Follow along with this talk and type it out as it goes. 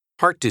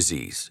Heart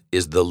disease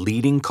is the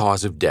leading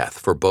cause of death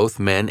for both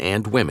men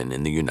and women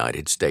in the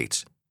United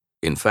States.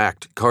 In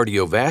fact,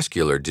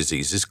 cardiovascular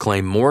diseases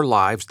claim more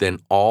lives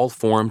than all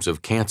forms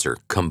of cancer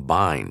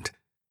combined.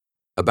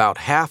 About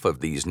half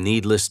of these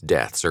needless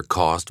deaths are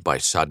caused by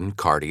sudden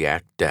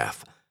cardiac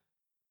death.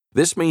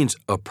 This means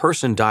a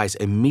person dies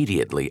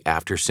immediately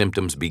after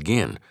symptoms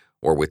begin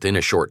or within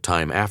a short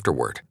time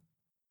afterward.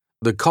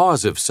 The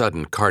cause of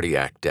sudden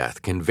cardiac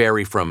death can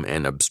vary from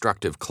an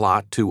obstructive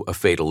clot to a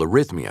fatal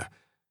arrhythmia.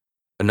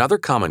 Another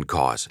common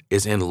cause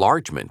is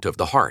enlargement of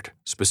the heart,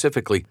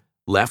 specifically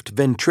left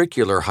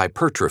ventricular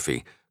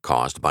hypertrophy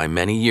caused by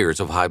many years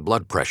of high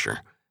blood pressure.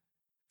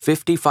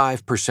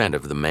 55%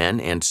 of the men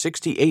and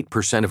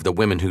 68% of the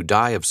women who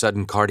die of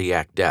sudden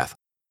cardiac death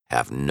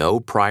have no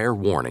prior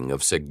warning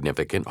of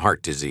significant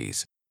heart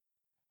disease.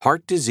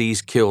 Heart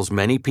disease kills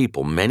many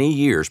people many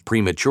years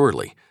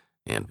prematurely,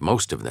 and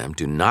most of them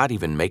do not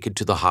even make it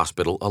to the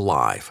hospital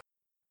alive.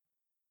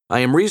 I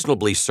am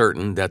reasonably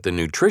certain that the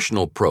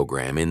nutritional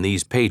program in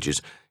these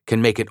pages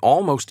can make it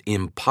almost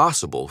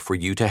impossible for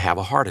you to have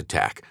a heart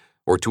attack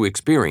or to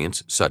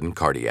experience sudden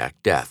cardiac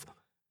death.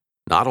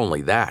 Not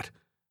only that,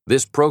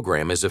 this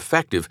program is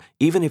effective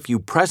even if you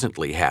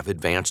presently have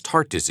advanced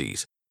heart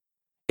disease.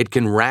 It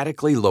can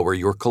radically lower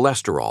your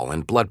cholesterol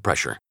and blood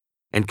pressure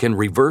and can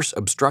reverse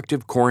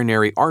obstructive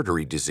coronary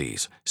artery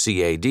disease,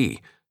 CAD,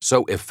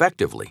 so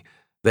effectively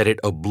that it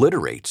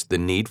obliterates the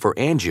need for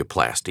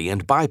angioplasty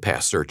and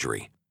bypass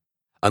surgery.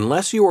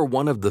 Unless you are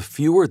one of the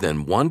fewer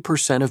than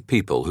 1% of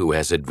people who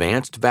has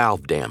advanced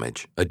valve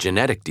damage, a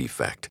genetic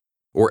defect,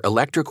 or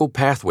electrical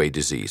pathway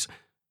disease,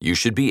 you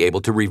should be able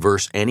to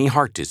reverse any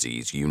heart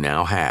disease you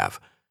now have.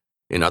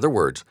 In other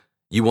words,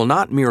 you will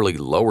not merely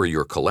lower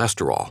your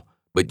cholesterol,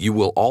 but you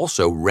will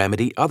also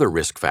remedy other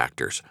risk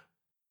factors.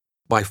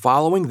 By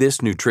following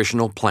this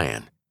nutritional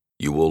plan,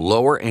 you will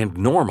lower and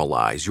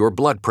normalize your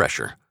blood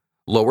pressure,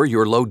 lower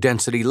your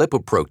low-density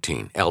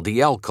lipoprotein,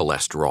 LDL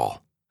cholesterol,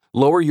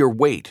 lower your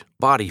weight,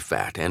 body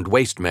fat, and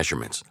waist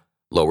measurements,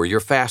 lower your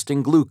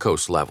fasting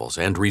glucose levels,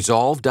 and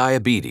resolve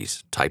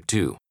diabetes, type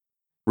 2.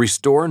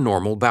 Restore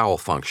normal bowel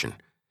function,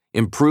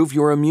 improve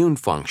your immune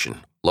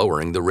function,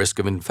 lowering the risk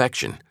of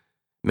infection,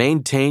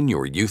 maintain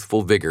your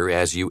youthful vigor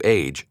as you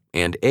age,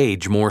 and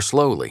age more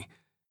slowly.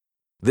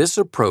 This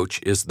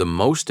approach is the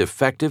most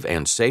effective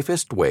and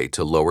safest way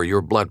to lower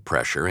your blood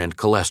pressure and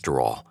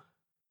cholesterol.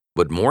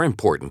 But more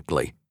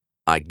importantly,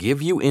 I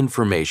give you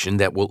information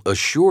that will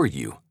assure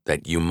you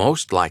that you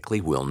most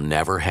likely will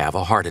never have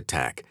a heart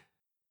attack.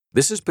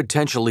 This is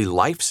potentially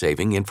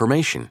life-saving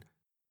information.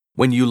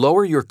 When you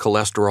lower your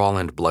cholesterol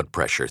and blood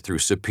pressure through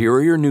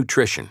superior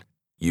nutrition,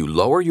 you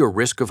lower your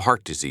risk of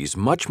heart disease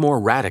much more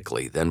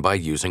radically than by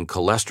using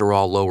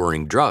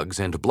cholesterol-lowering drugs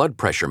and blood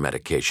pressure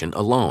medication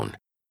alone.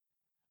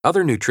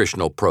 Other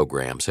nutritional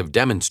programs have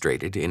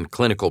demonstrated in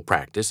clinical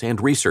practice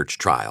and research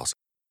trials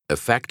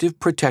effective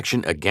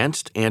protection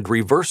against and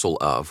reversal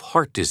of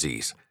heart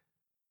disease.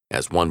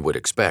 As one would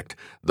expect,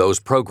 those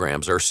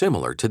programs are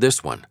similar to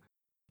this one.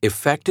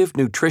 Effective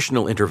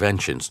nutritional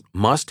interventions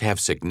must have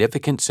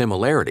significant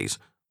similarities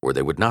or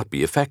they would not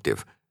be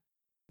effective.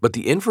 But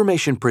the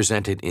information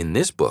presented in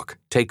this book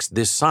takes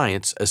this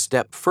science a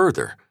step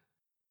further.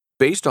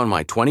 Based on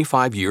my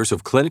 25 years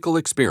of clinical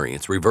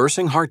experience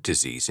reversing heart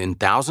disease in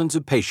thousands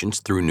of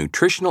patients through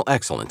nutritional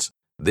excellence,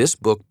 this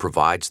book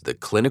provides the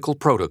clinical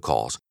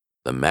protocols,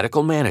 the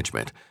medical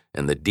management,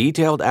 and the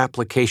detailed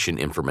application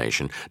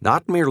information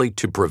not merely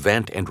to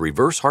prevent and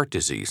reverse heart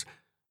disease,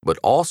 but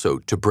also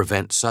to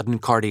prevent sudden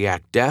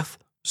cardiac death,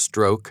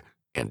 stroke,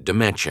 and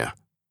dementia.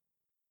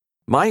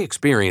 My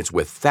experience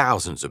with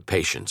thousands of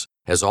patients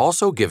has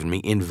also given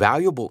me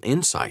invaluable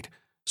insight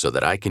so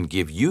that I can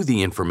give you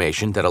the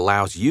information that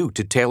allows you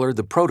to tailor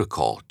the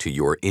protocol to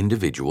your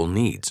individual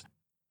needs.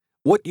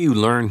 What you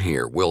learn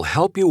here will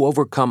help you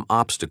overcome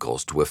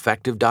obstacles to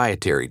effective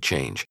dietary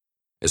change,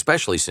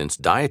 especially since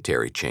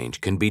dietary change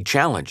can be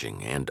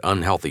challenging and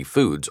unhealthy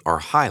foods are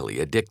highly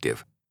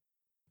addictive.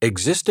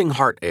 Existing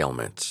heart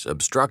ailments,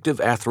 obstructive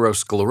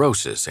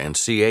atherosclerosis, and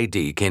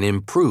CAD can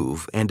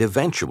improve and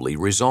eventually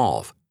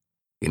resolve.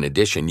 In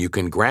addition, you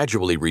can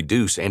gradually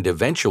reduce and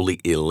eventually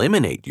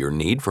eliminate your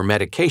need for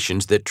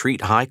medications that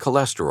treat high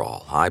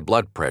cholesterol, high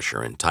blood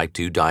pressure, and type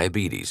 2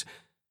 diabetes.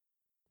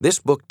 This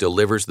book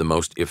delivers the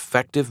most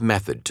effective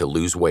method to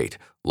lose weight,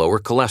 lower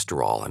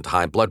cholesterol and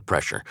high blood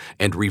pressure,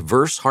 and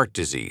reverse heart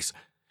disease,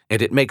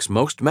 and it makes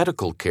most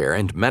medical care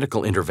and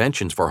medical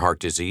interventions for heart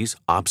disease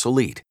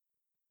obsolete.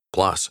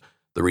 Plus,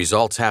 the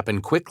results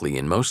happen quickly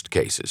in most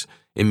cases,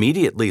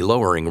 immediately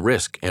lowering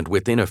risk and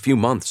within a few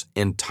months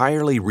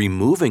entirely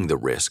removing the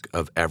risk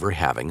of ever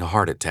having a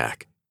heart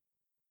attack.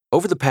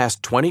 Over the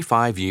past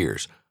 25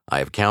 years, I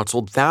have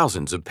counseled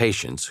thousands of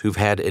patients who've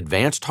had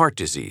advanced heart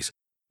disease,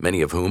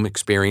 many of whom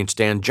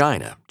experienced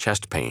angina,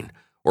 chest pain,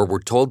 or were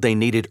told they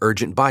needed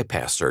urgent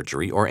bypass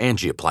surgery or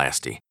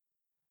angioplasty.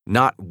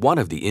 Not one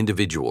of the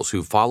individuals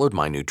who followed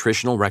my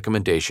nutritional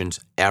recommendations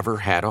ever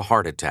had a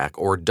heart attack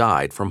or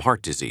died from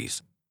heart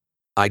disease.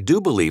 I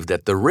do believe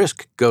that the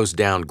risk goes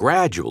down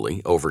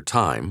gradually over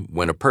time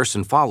when a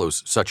person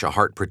follows such a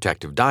heart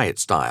protective diet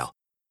style.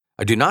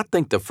 I do not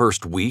think the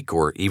first week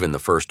or even the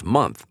first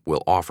month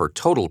will offer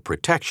total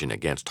protection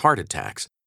against heart attacks,